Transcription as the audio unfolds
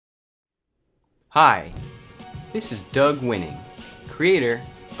Hi, this is Dougwinning, creator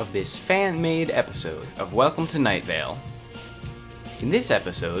of this fan-made episode of Welcome to Night Vale. In this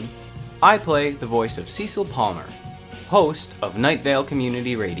episode, I play the voice of Cecil Palmer, host of Night Vale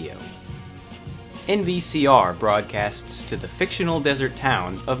Community Radio. NVCR broadcasts to the fictional desert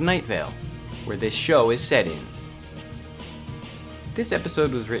town of Night Vale, where this show is set in. This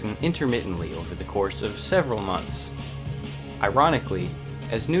episode was written intermittently over the course of several months. Ironically,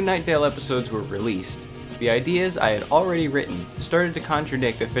 as new Night Vale episodes were released, the ideas I had already written started to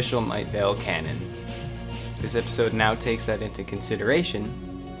contradict official Night Vale canon. This episode now takes that into consideration.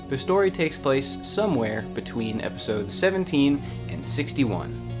 The story takes place somewhere between episodes 17 and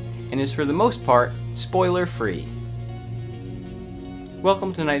 61, and is for the most part spoiler-free.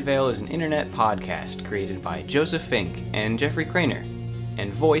 Welcome to Night Vale is an internet podcast created by Joseph Fink and Jeffrey Craner,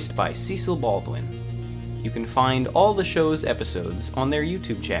 and voiced by Cecil Baldwin. You can find all the show's episodes on their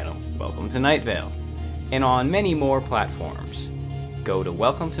YouTube channel, Welcome to Night Vale, and on many more platforms. Go to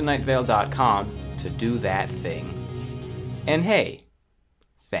welcometonightvale.com to do that thing. And hey,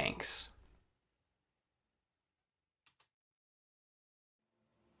 thanks.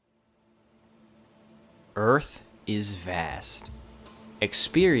 Earth is vast.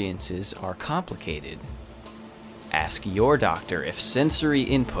 Experiences are complicated. Ask your doctor if sensory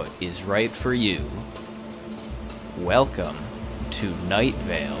input is right for you. Welcome to Night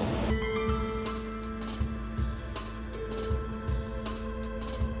Vale.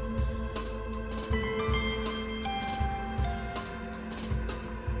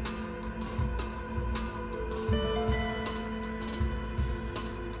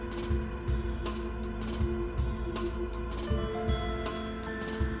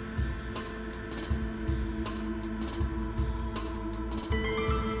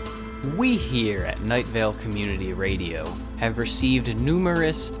 We here at Night Vale Community Radio have received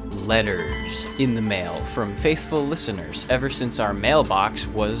numerous letters in the mail from faithful listeners ever since our mailbox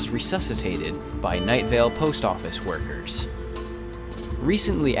was resuscitated by Night Vale post office workers.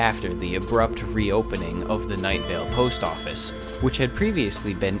 Recently after the abrupt reopening of the Night Vale post office, which had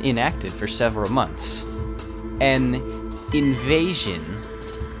previously been inactive for several months, an invasion,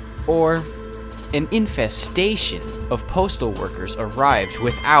 or an infestation of postal workers arrived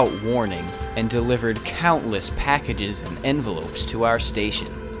without warning and delivered countless packages and envelopes to our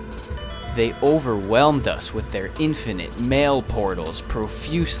station. They overwhelmed us with their infinite mail portals,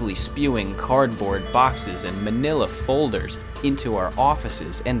 profusely spewing cardboard boxes and manila folders into our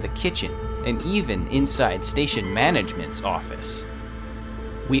offices and the kitchen, and even inside station management's office.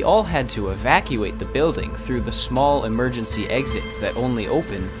 We all had to evacuate the building through the small emergency exits that only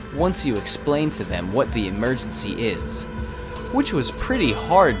open once you explain to them what the emergency is, which was pretty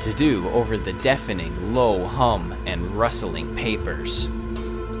hard to do over the deafening low hum and rustling papers.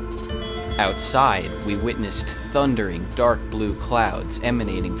 Outside, we witnessed thundering dark blue clouds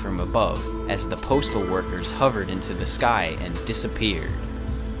emanating from above as the postal workers hovered into the sky and disappeared.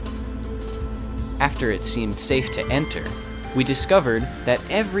 After it seemed safe to enter, we discovered that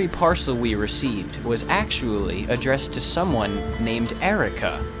every parcel we received was actually addressed to someone named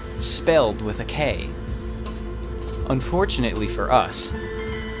Erica, spelled with a K. Unfortunately for us,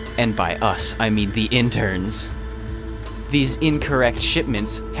 and by us I mean the interns, these incorrect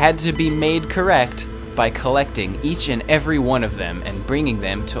shipments had to be made correct by collecting each and every one of them and bringing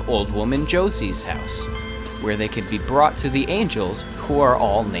them to Old Woman Josie's house, where they could be brought to the angels who are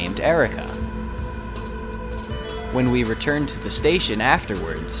all named Erica. When we returned to the station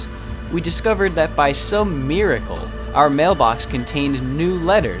afterwards, we discovered that by some miracle, our mailbox contained new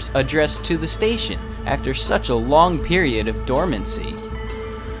letters addressed to the station after such a long period of dormancy.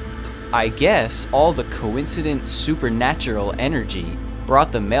 I guess all the coincident supernatural energy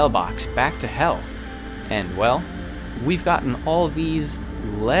brought the mailbox back to health, and well, we've gotten all these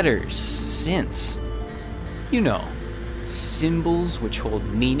letters since. You know, symbols which hold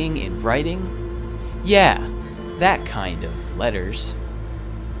meaning in writing? Yeah, that kind of letters.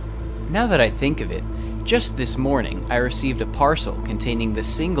 Now that I think of it, just this morning I received a parcel containing the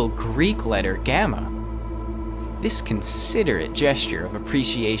single Greek letter gamma. This considerate gesture of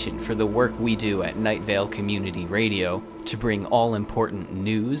appreciation for the work we do at Night Vale Community Radio to bring all-important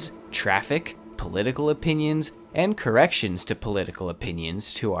news, traffic, political opinions, and corrections to political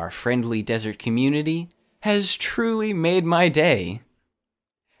opinions to our friendly desert community has truly made my day.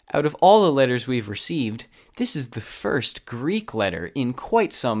 Out of all the letters we've received, this is the first Greek letter in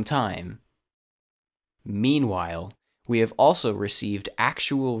quite some time. Meanwhile, we have also received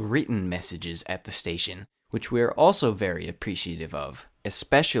actual written messages at the station, which we are also very appreciative of,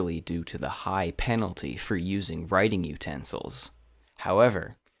 especially due to the high penalty for using writing utensils.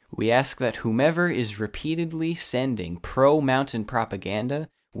 However, We ask that whomever is repeatedly sending pro-mountain propaganda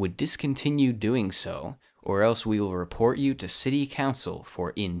would discontinue doing so, or else we will report you to City Council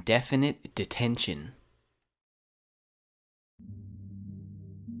for indefinite detention.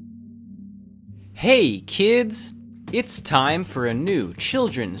 Hey kids! It's time for a new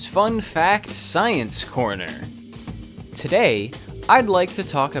Children's Fun Fact Science Corner. Today, I'd like to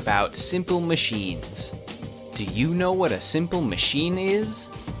talk about simple machines. Do you know what a simple machine is?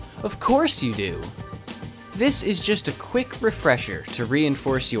 Of course you do! This is just a quick refresher to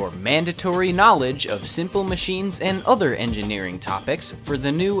reinforce your mandatory knowledge of simple machines and other engineering topics for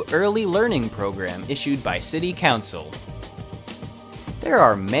the new early learning program issued by City Council. There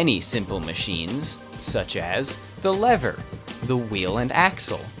are many simple machines, such as the lever, the wheel and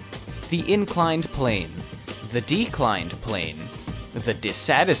axle, the inclined plane, the declined plane, the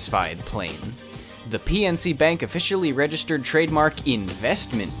dissatisfied plane, the PNC Bank officially registered trademark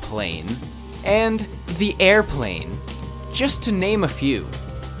investment plane, and the airplane, just to name a few.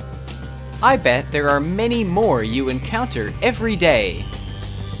 I bet there are many more you encounter every day.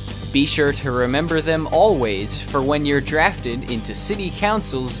 Be sure to remember them always for when you're drafted into City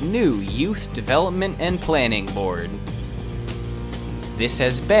Council's new Youth Development and Planning Board. This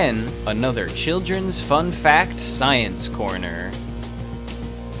has been another Children's Fun Fact Science Corner.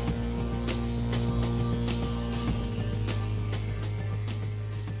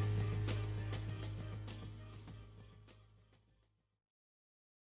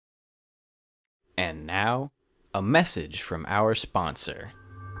 And now, a message from our sponsor.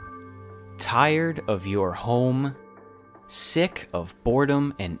 Tired of your home? Sick of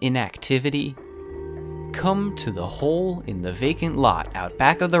boredom and inactivity? Come to the hole in the vacant lot out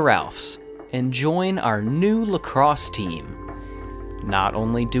back of the Ralphs and join our new lacrosse team. Not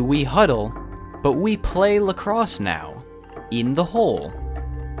only do we huddle, but we play lacrosse now, in the hole,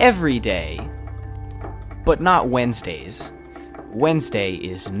 every day. But not Wednesdays. Wednesday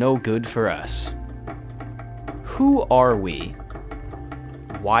is no good for us. Who are we?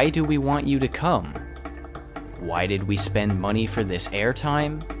 Why do we want you to come? Why did we spend money for this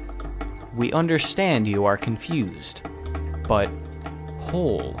airtime? We understand you are confused, but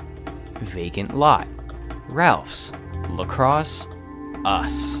hole, vacant lot, Ralph's, lacrosse,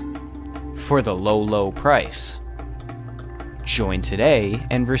 us, for the low, low price. Join today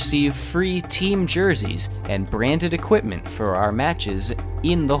and receive free team jerseys and branded equipment for our matches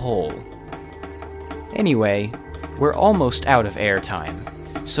in the hole. Anyway, we're almost out of airtime,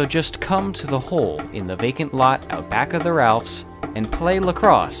 so just come to the hole in the vacant lot out back of the Ralphs and play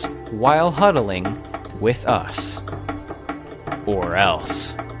lacrosse while huddling with us. Or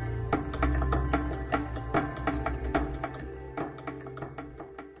else.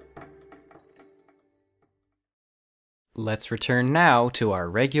 Let's return now to our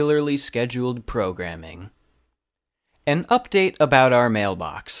regularly scheduled programming. An update about our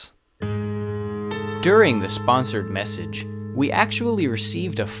mailbox. During the sponsored message, we actually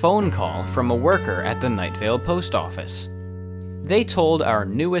received a phone call from a worker at the Nightvale post office. They told our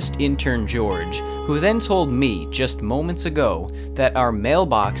newest intern George, who then told me just moments ago that our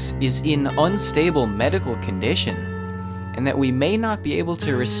mailbox is in unstable medical condition, and that we may not be able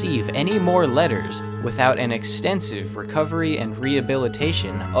to receive any more letters without an extensive recovery and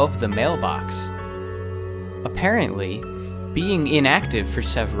rehabilitation of the mailbox. Apparently, being inactive for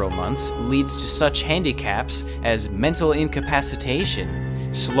several months leads to such handicaps as mental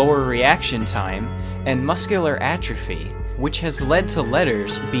incapacitation, slower reaction time, and muscular atrophy, which has led to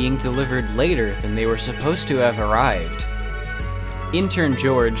letters being delivered later than they were supposed to have arrived. Intern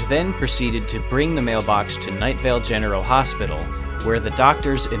George then proceeded to bring the mailbox to Nightvale General Hospital, where the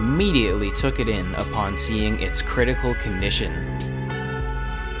doctors immediately took it in upon seeing its critical condition.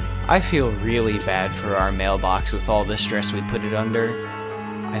 I feel really bad for our mailbox with all the stress we put it under.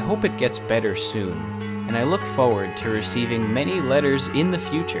 I hope it gets better soon, and I look forward to receiving many letters in the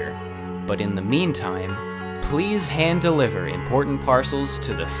future. But in the meantime, please hand deliver important parcels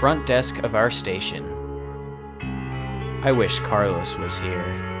to the front desk of our station. I wish Carlos was here.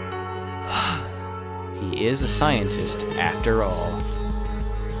 He is a scientist after all.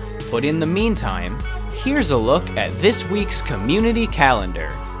 But in the meantime, here's a look at this week's community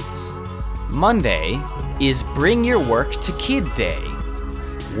calendar. Monday is Bring Your Work to Kid Day.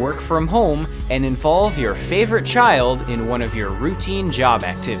 Work from home and involve your favorite child in one of your routine job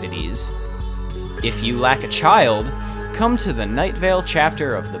activities. If you lack a child, come to the Nightvale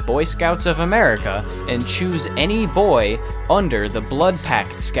chapter of the Boy Scouts of America and choose any boy under the Blood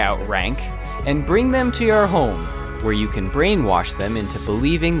Pact Scout rank and bring them to your home, where you can brainwash them into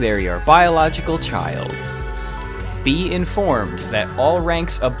believing they're your biological child. be informed that all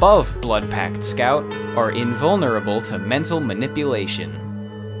ranks above Blood Pact Scout are invulnerable to mental manipulation.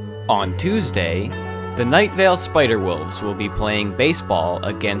 On Tuesday, the Night Vale Spiderwolves will be playing baseball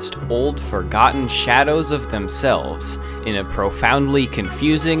against old forgotten shadows of themselves in a profoundly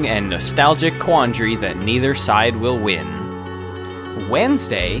confusing and nostalgic quandary that neither side will win.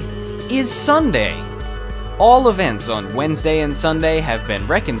 Wednesday is Sunday. All events on Wednesday and Sunday have been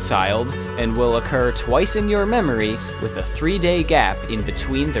reconciled and will occur twice in your memory with a 3-day gap in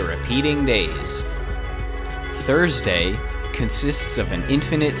between the repeating days. Thursday consists of an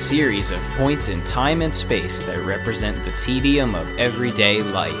infinite series of points in time and space that represent the tedium of everyday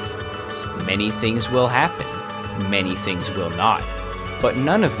life. Many things will happen, many things will not, but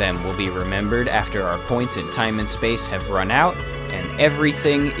none of them will be remembered after our points in time and space have run out and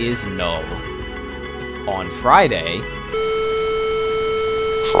everything is null. On Friday,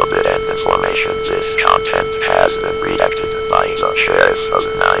 forbidden information. This content has been redacted by the Sheriff of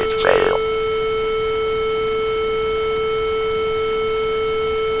Night Vale.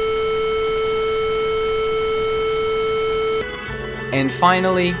 and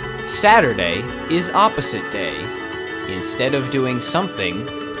finally, Saturday is opposite day. Instead of doing something,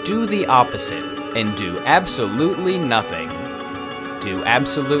 do the opposite and do absolutely nothing. Do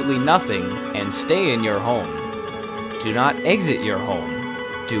absolutely nothing and stay in your home. Do not exit your home.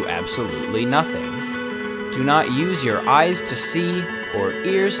 Do absolutely nothing. Do not use your eyes to see, or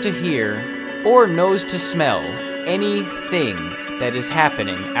ears to hear, or nose to smell anything that is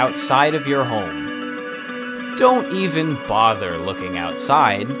happening outside of your home. Don't even bother looking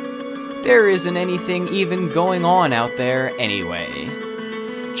outside. There isn't anything even going on out there anyway.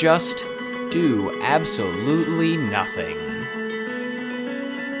 Just do absolutely nothing.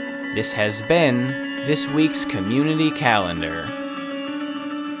 This has been this week's community calendar.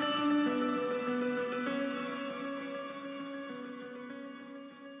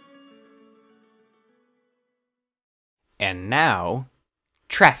 And now,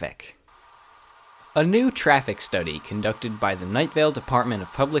 traffic. A new traffic study conducted by the Night Vale Department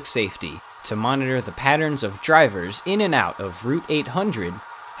of Public Safety to monitor the patterns of drivers in and out of Route 800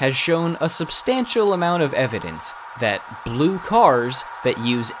 has shown a substantial amount of evidence that blue cars that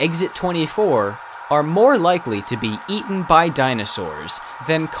use Exit 24 are more likely to be eaten by dinosaurs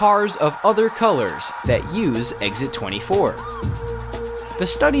than cars of other colors that use Exit 24. The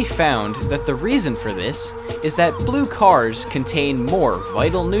study found that the reason for this is that blue cars contain more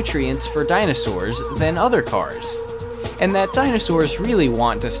vital nutrients for dinosaurs than other cars, and that dinosaurs really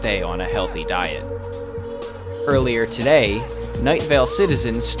want to stay on a healthy diet. Earlier today, Night Vale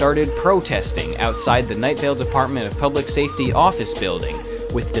citizens started protesting outside the Night Vale Department of Public Safety office building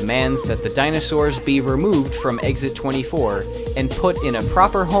with demands that the dinosaurs be removed from Exit 24 and put in a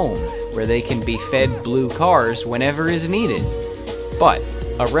proper home where they can be fed blue cars whenever is needed. But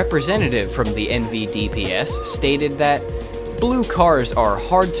a representative from the NVDPS stated that blue cars are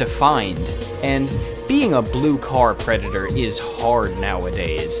hard to find, and being a blue car predator is hard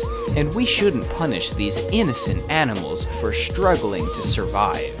nowadays, and we shouldn't punish these innocent animals for struggling to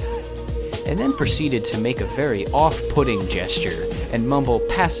survive. And then proceeded to make a very off-putting gesture and mumble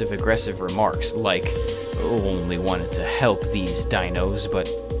passive-aggressive remarks like, "Oh, only wanted to help these dinos, but..."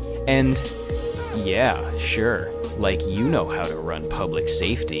 and, "Yeah, sure, like you know how to run public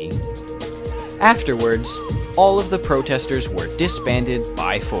safety." Afterwards, all of the protesters were disbanded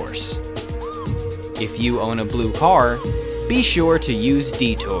by force. If you own a blue car, be sure to use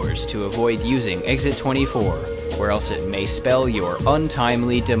detours to avoid using Exit 24, or else it may spell your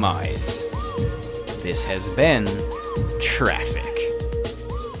untimely demise. This has been Traffic.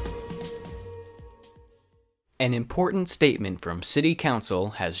 An important statement from City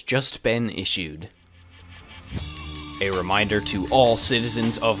Council has just been issued. A reminder to all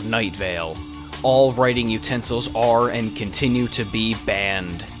citizens of Night Vale. All writing utensils are and continue to be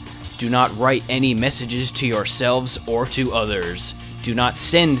banned. Do not write any messages to yourselves or to others. Do not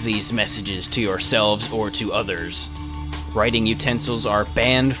send these messages to yourselves or to others. Writing utensils are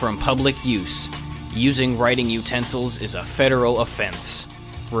banned from public use. Using writing utensils is a federal offense.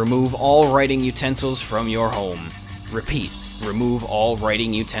 Remove all writing utensils from your home. Repeat, remove all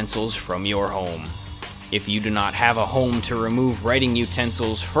writing utensils from your home. If you do not have a home to remove writing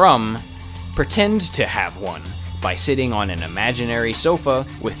utensils from, pretend to have one by sitting on an imaginary sofa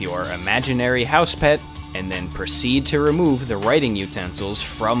with your imaginary house pet, and then proceed to remove the writing utensils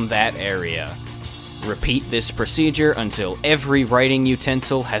from that area. Repeat this procedure until every writing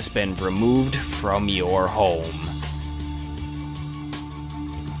utensil has been removed from your home.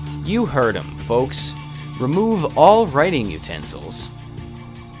 You heard 'em, folks. Remove all writing utensils.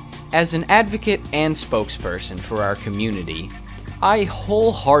 As an advocate and spokesperson for our community, I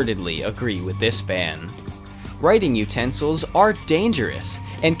wholeheartedly agree with this ban. Writing utensils are dangerous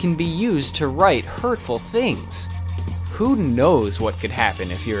and can be used to write hurtful things. Who knows what could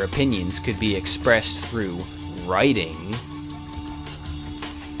happen if your opinions could be expressed through writing?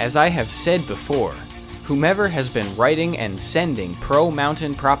 As I have said before, whomever has been writing and sending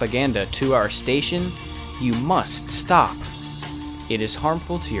pro-mountain propaganda to our station, you must stop. It is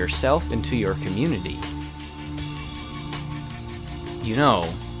harmful to yourself and to your community. You know,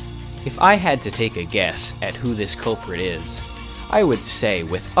 if I had to take a guess at who this culprit is, I would say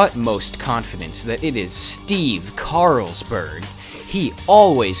with utmost confidence that it is Steve Carlsberg. He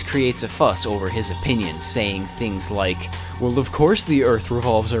always creates a fuss over his opinions, saying things like, "Well, of course the Earth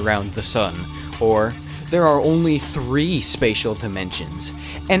revolves around the Sun," or "There are only 3 spatial dimensions,"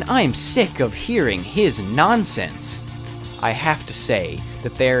 and I'm sick of hearing his nonsense. I have to say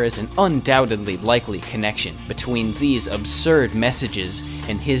that there is an undoubtedly likely connection between these absurd messages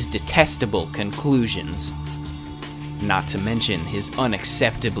and his detestable conclusions. Not to mention his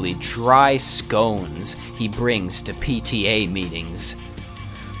unacceptably dry scones he brings to PTA meetings.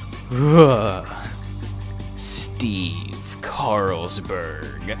 Ugh. Steve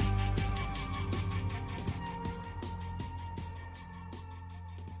Carlsberg.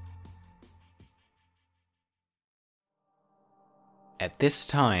 At this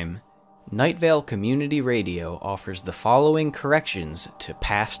time, Night Vale Community Radio offers the following corrections to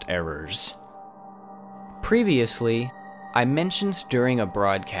past errors. Previously, I mentioned during a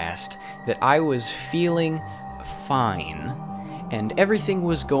broadcast that I was feeling fine, and everything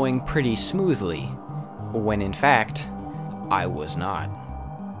was going pretty smoothly, when in fact, I was not.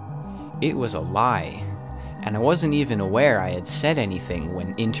 It was a lie, and I wasn't even aware I had said anything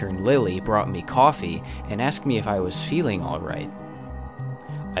when intern Lily brought me coffee and asked me if I was feeling alright.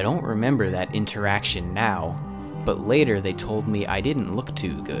 I don't remember that interaction now, but later they told me I didn't look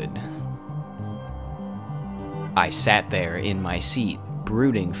too good. I sat there in my seat,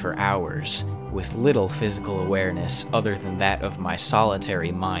 brooding for hours, with little physical awareness other than that of my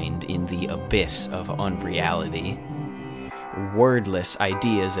solitary mind in the abyss of unreality. Wordless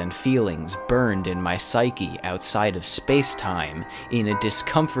ideas and feelings burned in my psyche outside of space-time in a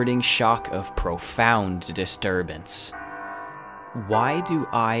discomforting shock of profound disturbance. Why do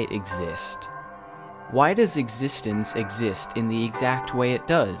I exist? Why does existence exist in the exact way it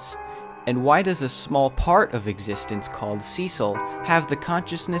does? And why does a small part of existence called Cecil have the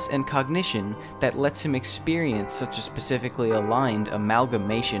consciousness and cognition that lets him experience such a specifically aligned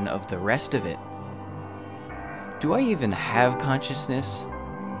amalgamation of the rest of it? Do I even have consciousness?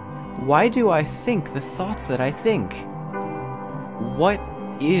 Why do I think the thoughts that I think? What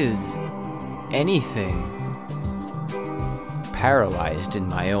is anything? Paralyzed in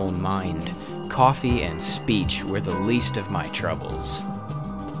my own mind, coffee and speech were the least of my troubles.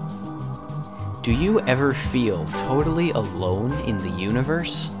 Do you ever feel totally alone in the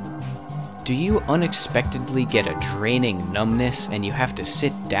universe? Do you unexpectedly get a draining numbness and you have to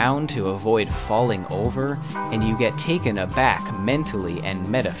sit down to avoid falling over, and you get taken aback mentally and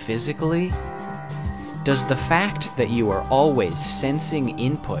metaphysically? Does the fact that you are always sensing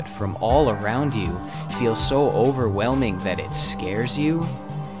input from all around you feel so overwhelming that it scares you?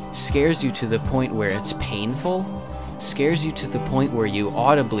 Scares you to the point where it's painful? Scares you to the point where you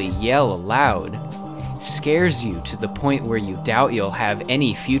audibly yell aloud? Scares you to the point where you doubt you'll have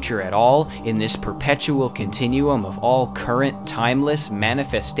any future at all in this perpetual continuum of all current, timeless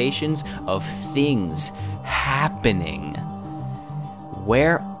manifestations of things happening?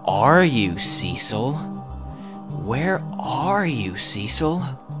 Where are you, Cecil? Where are you, Cecil?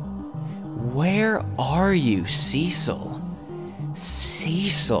 Where are you, Cecil?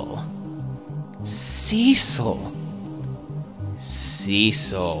 Cecil. Cecil.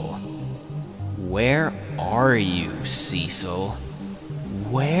 Cecil. Where are you, Cecil?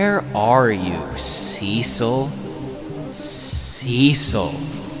 Where are you, Cecil? Cecil.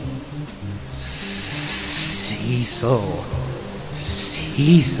 Cecil.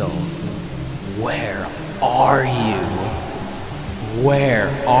 Cecil. Where are you? Where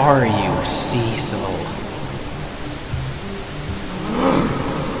are you, Cecil?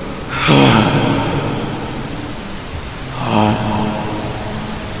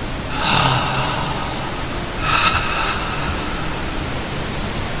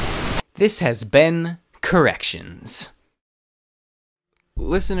 This has been Corrections.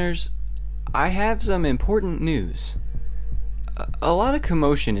 Listeners, I have some important news. A lot of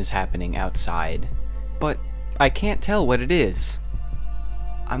commotion is happening outside, but I can't tell what it is.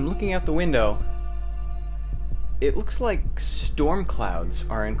 I'm looking out the window, it looks like storm clouds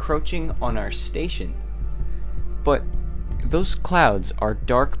are encroaching on our station. But those clouds are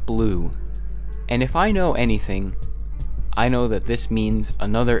dark blue, and if I know anything, I know that this means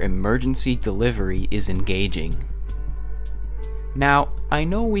another emergency delivery is engaging. Now, I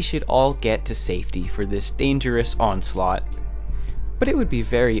know we should all get to safety for this dangerous onslaught, but it would be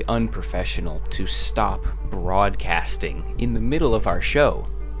very unprofessional to stop broadcasting in the middle of our show.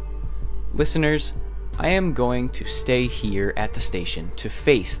 Listeners, I am going to stay here at the station to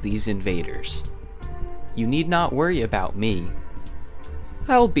face these invaders. You need not worry about me.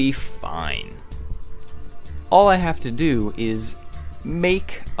 I'll be fine. All I have to do is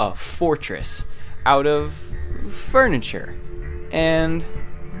make a fortress out of furniture and...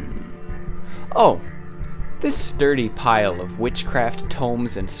 oh, this sturdy pile of witchcraft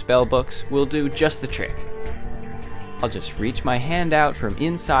tomes and spellbooks will do just the trick. I'll just reach my hand out from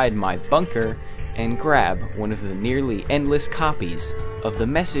inside my bunker and grab one of the nearly endless copies of the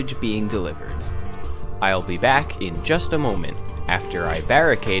message being delivered. I'll be back in just a moment after I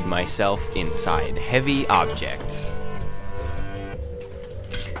barricade myself inside heavy objects.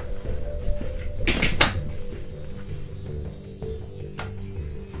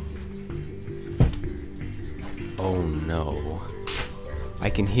 Oh no. I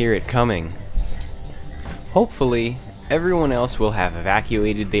can hear it coming. Hopefully, everyone else will have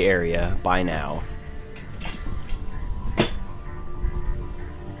evacuated the area by now.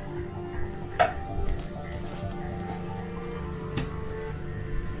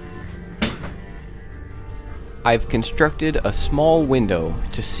 I've constructed a small window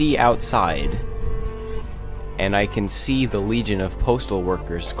to see outside, and I can see the legion of postal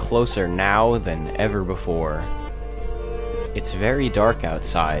workers closer now than ever before. It's very dark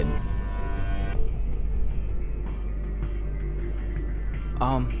outside.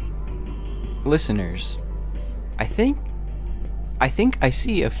 Listeners, I think I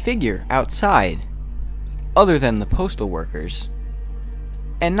see a figure outside, other than the postal workers,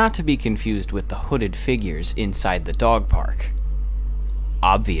 and not to be confused with the hooded figures inside the dog park.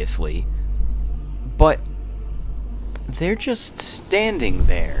 Obviously, but they're just standing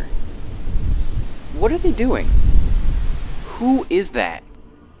there. What are they doing? Who is that?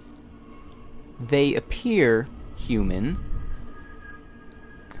 They appear human.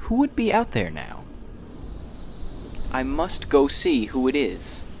 Who would be out there now? I must go see who it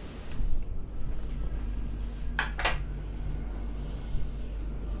is.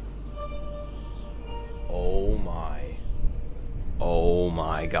 Oh my. Oh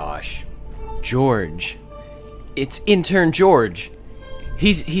my gosh. George. It's intern George.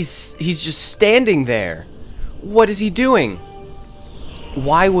 He's just standing there. What is he doing?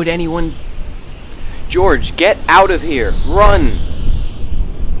 Why would anyone... George, get out of here! Run!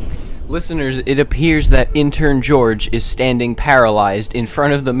 Listeners, it appears that intern George is standing paralyzed in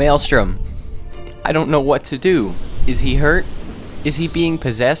front of the maelstrom. I don't know what to do. Is he hurt? Is he being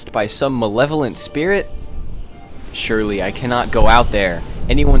possessed by some malevolent spirit? Surely I cannot go out there.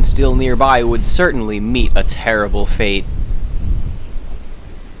 Anyone still nearby would certainly meet a terrible fate.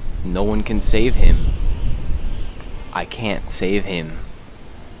 No one can save him. I can't save him.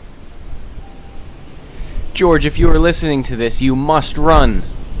 George, if you are listening to this, you must run.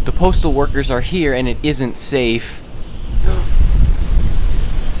 The postal workers are here and it isn't safe.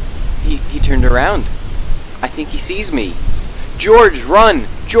 He turned around. I think he sees me. George, run!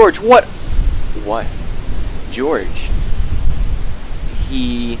 George, what? What? George.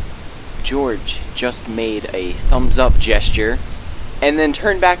 George just made a thumbs up gesture and then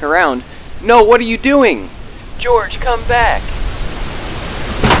turned back around. No, what are you doing? George, come back!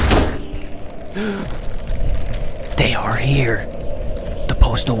 They are here. The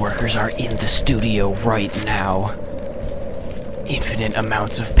postal workers are in the studio right now. Infinite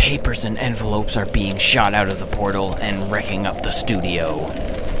amounts of papers and envelopes are being shot out of the portal and wrecking up the studio.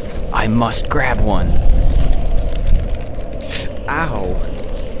 I must grab one. Ow.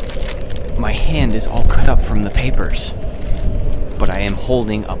 My hand is all cut up from the papers. But I am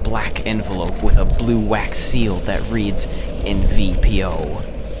holding a black envelope with a blue wax seal that reads NVPO.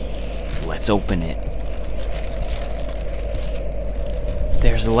 Let's open it.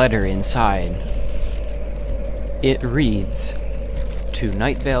 There's a letter inside. It reads, "To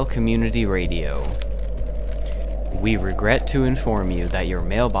Night Vale Community Radio. We regret to inform you that your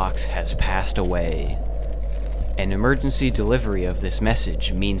mailbox has passed away. An emergency delivery of this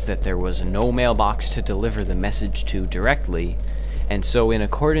message means that there was no mailbox to deliver the message to directly, and so in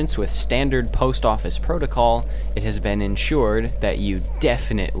accordance with standard post office protocol, it has been ensured that you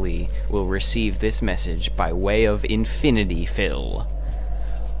definitely will receive this message by way of Infinity Fill."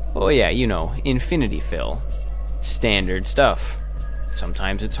 Oh yeah, you know, Infinity Fill. Standard stuff.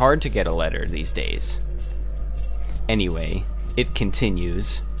 Sometimes it's hard to get a letter these days. Anyway, it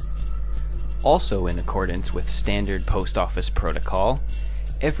continues. Also in accordance with standard post office protocol,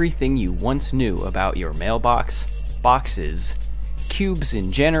 everything you once knew about your mailbox, boxes, cubes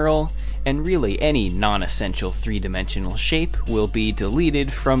in general, and really any non-essential three-dimensional shape will be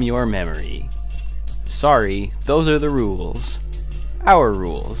deleted from your memory. Sorry, those are the rules. Our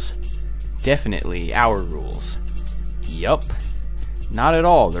rules. Definitely our rules. Yup. Not at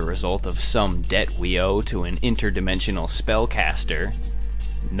all the result of some debt we owe to an interdimensional spellcaster.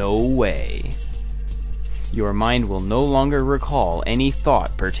 No way. Your mind will no longer recall any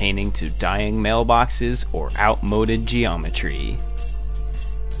thought pertaining to dying mailboxes or outmoded geometry.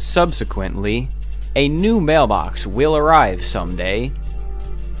 Subsequently, a new mailbox will arrive someday.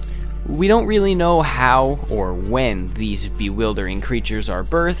 We don't really know how or when these bewildering creatures are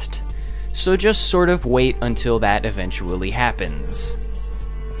birthed, so just sort of wait until that eventually happens.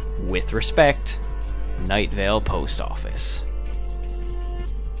 With respect, Night Vale Post Office.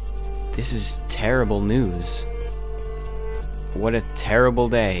 This is terrible news. What a terrible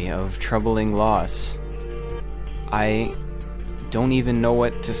day of troubling loss. I don't even know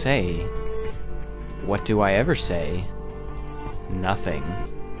what to say. What do I ever say? Nothing.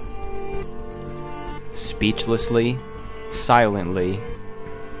 Speechlessly, silently,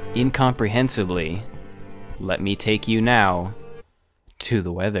 incomprehensibly, let me take you now to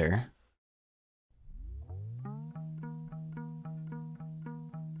the weather.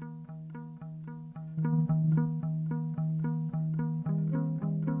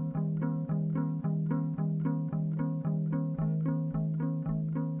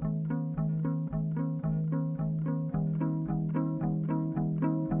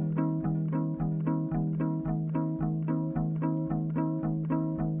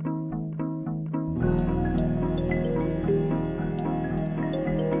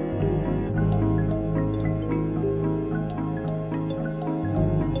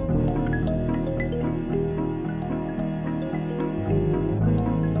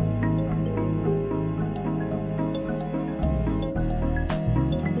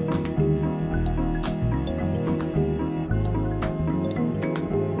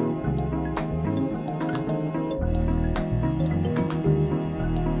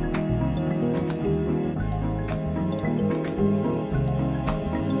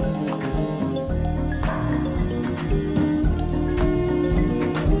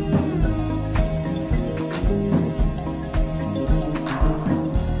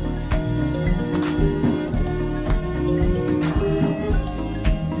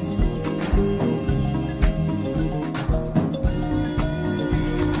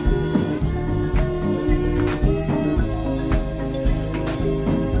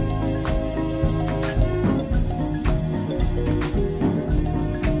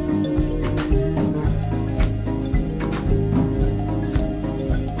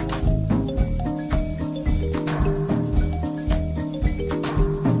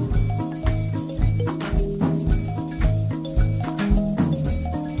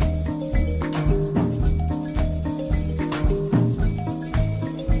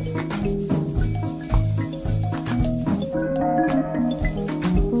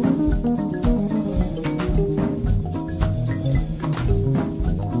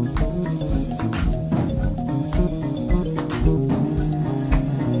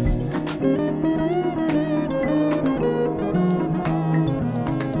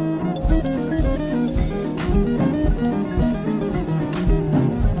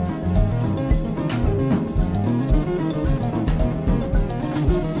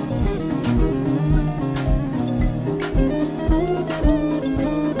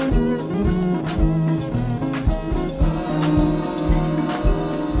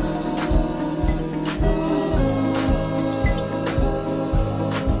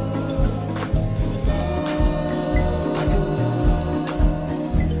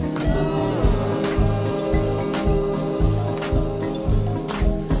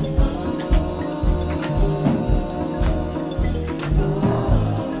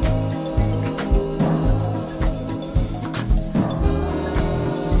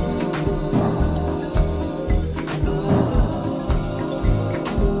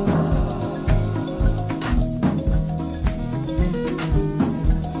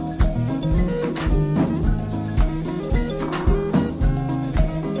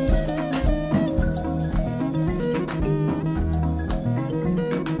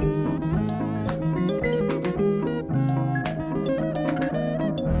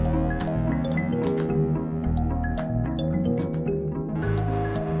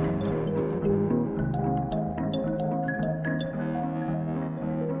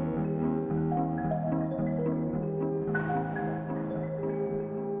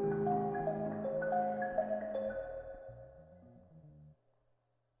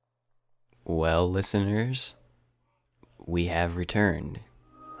 Well, listeners, we have returned.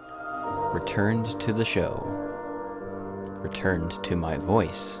 Returned to the show. Returned to my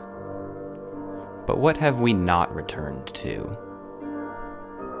voice. But what have we not returned to?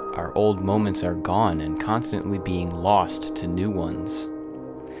 Our old moments are gone and constantly being lost to new ones.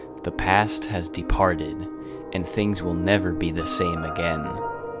 The past has departed, and things will never be the same again.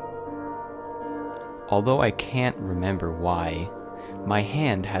 Although I can't remember why, my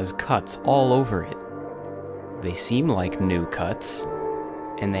hand has cuts all over it. They seem like new cuts,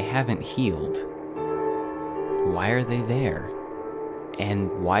 and they haven't healed. Why are they there? And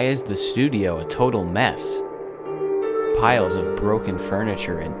why is the studio a total mess? Piles of broken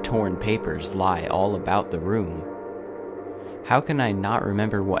furniture and torn papers lie all about the room. How can I not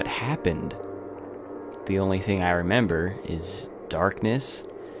remember what happened? The only thing I remember is darkness.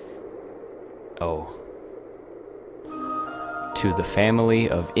 Oh. To the family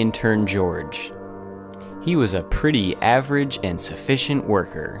of intern George. He was a pretty average and sufficient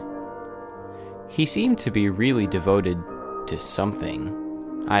worker. He seemed to be really devoted to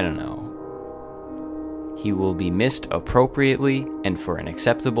something. I don't know. He will be missed appropriately and for an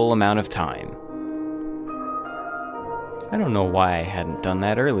acceptable amount of time. I don't know why I hadn't done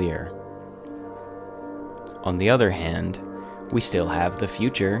that earlier. On the other hand, we still have the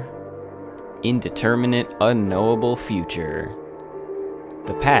future. Indeterminate, unknowable future.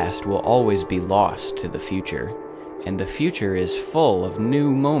 The past will always be lost to the future, and the future is full of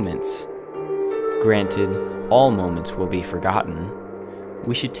new moments. Granted, all moments will be forgotten.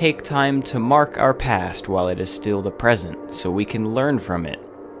 We should take time to mark our past while it is still the present, so we can learn from it.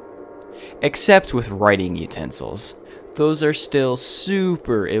 Except with writing utensils. Those are still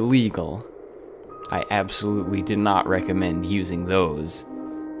super illegal. I absolutely did not recommend using those.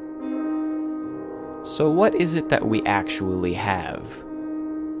 So what is it that we actually have?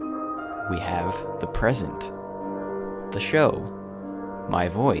 We have the present, the show, my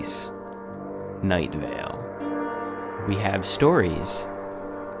voice, Night Vale. We have stories.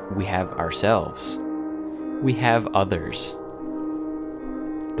 We have ourselves. We have others.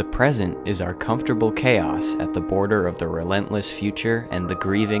 The present is our comfortable chaos at the border of the relentless future and the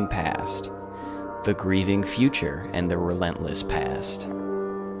grieving past. The grieving future and the relentless past.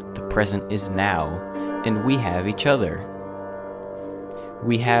 The present is now, and we have each other.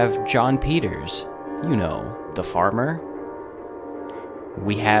 We have John Peters, you know, the farmer.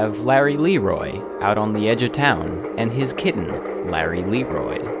 We have Larry Leroy out on the edge of town, and his kitten, Larry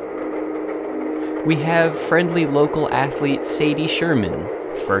Leroy. We have friendly local athlete Sadie Sherman,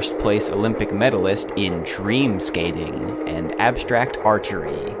 first place Olympic medalist in dream skating and abstract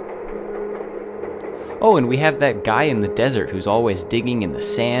archery. Oh, and we have that guy in the desert who's always digging in the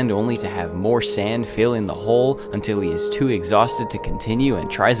sand only to have more sand fill in the hole until he is too exhausted to continue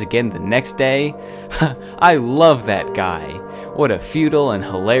and tries again the next day. I love that guy. What a futile and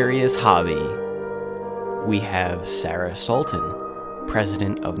hilarious hobby. We have Sarah Sultan,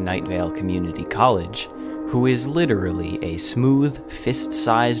 president of Night Vale Community College, who is literally a smooth,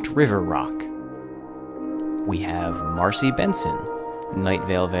 fist-sized river rock. We have Marcy Benson, Night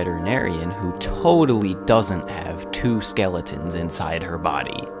Vale veterinarian who totally doesn't have two skeletons inside her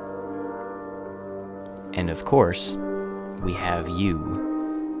body. And of course, we have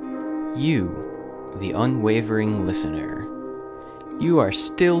you. You, the unwavering listener. You are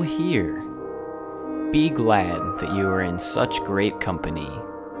still here. Be glad that you are in such great company.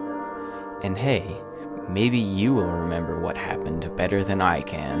 And hey, maybe you will remember what happened better than I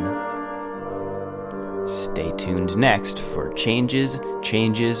can. Stay tuned next for Changes,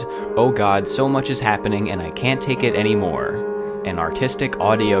 oh god, so much is happening and I can't take it anymore. An artistic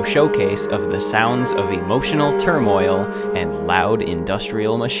audio showcase of the sounds of emotional turmoil and loud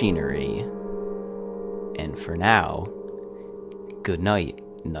industrial machinery. And for now, good night,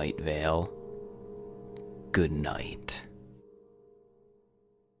 Night Vale. Good night.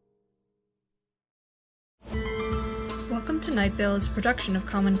 Welcome to Night Vale is a production of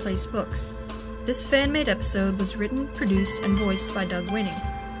Commonplace Books. This fan-made episode was written, produced, and voiced by Dougwinning.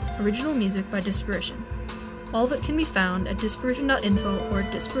 Original music by Disparition. All of it can be found at disparition.info or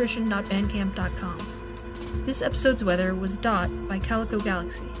disparition.bandcamp.com. This episode's weather was Dot by Calico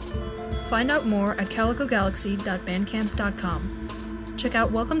Galaxy. Find out more at calicogalaxy.bandcamp.com. Check out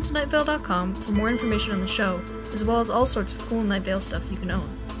welcometonightvale.com for more information on the show, as well as all sorts of cool Night Vale stuff you can own.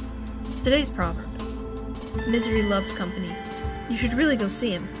 Today's proverb. Misery loves company. You should really go see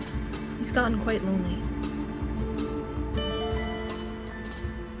him. He's gotten quite lonely.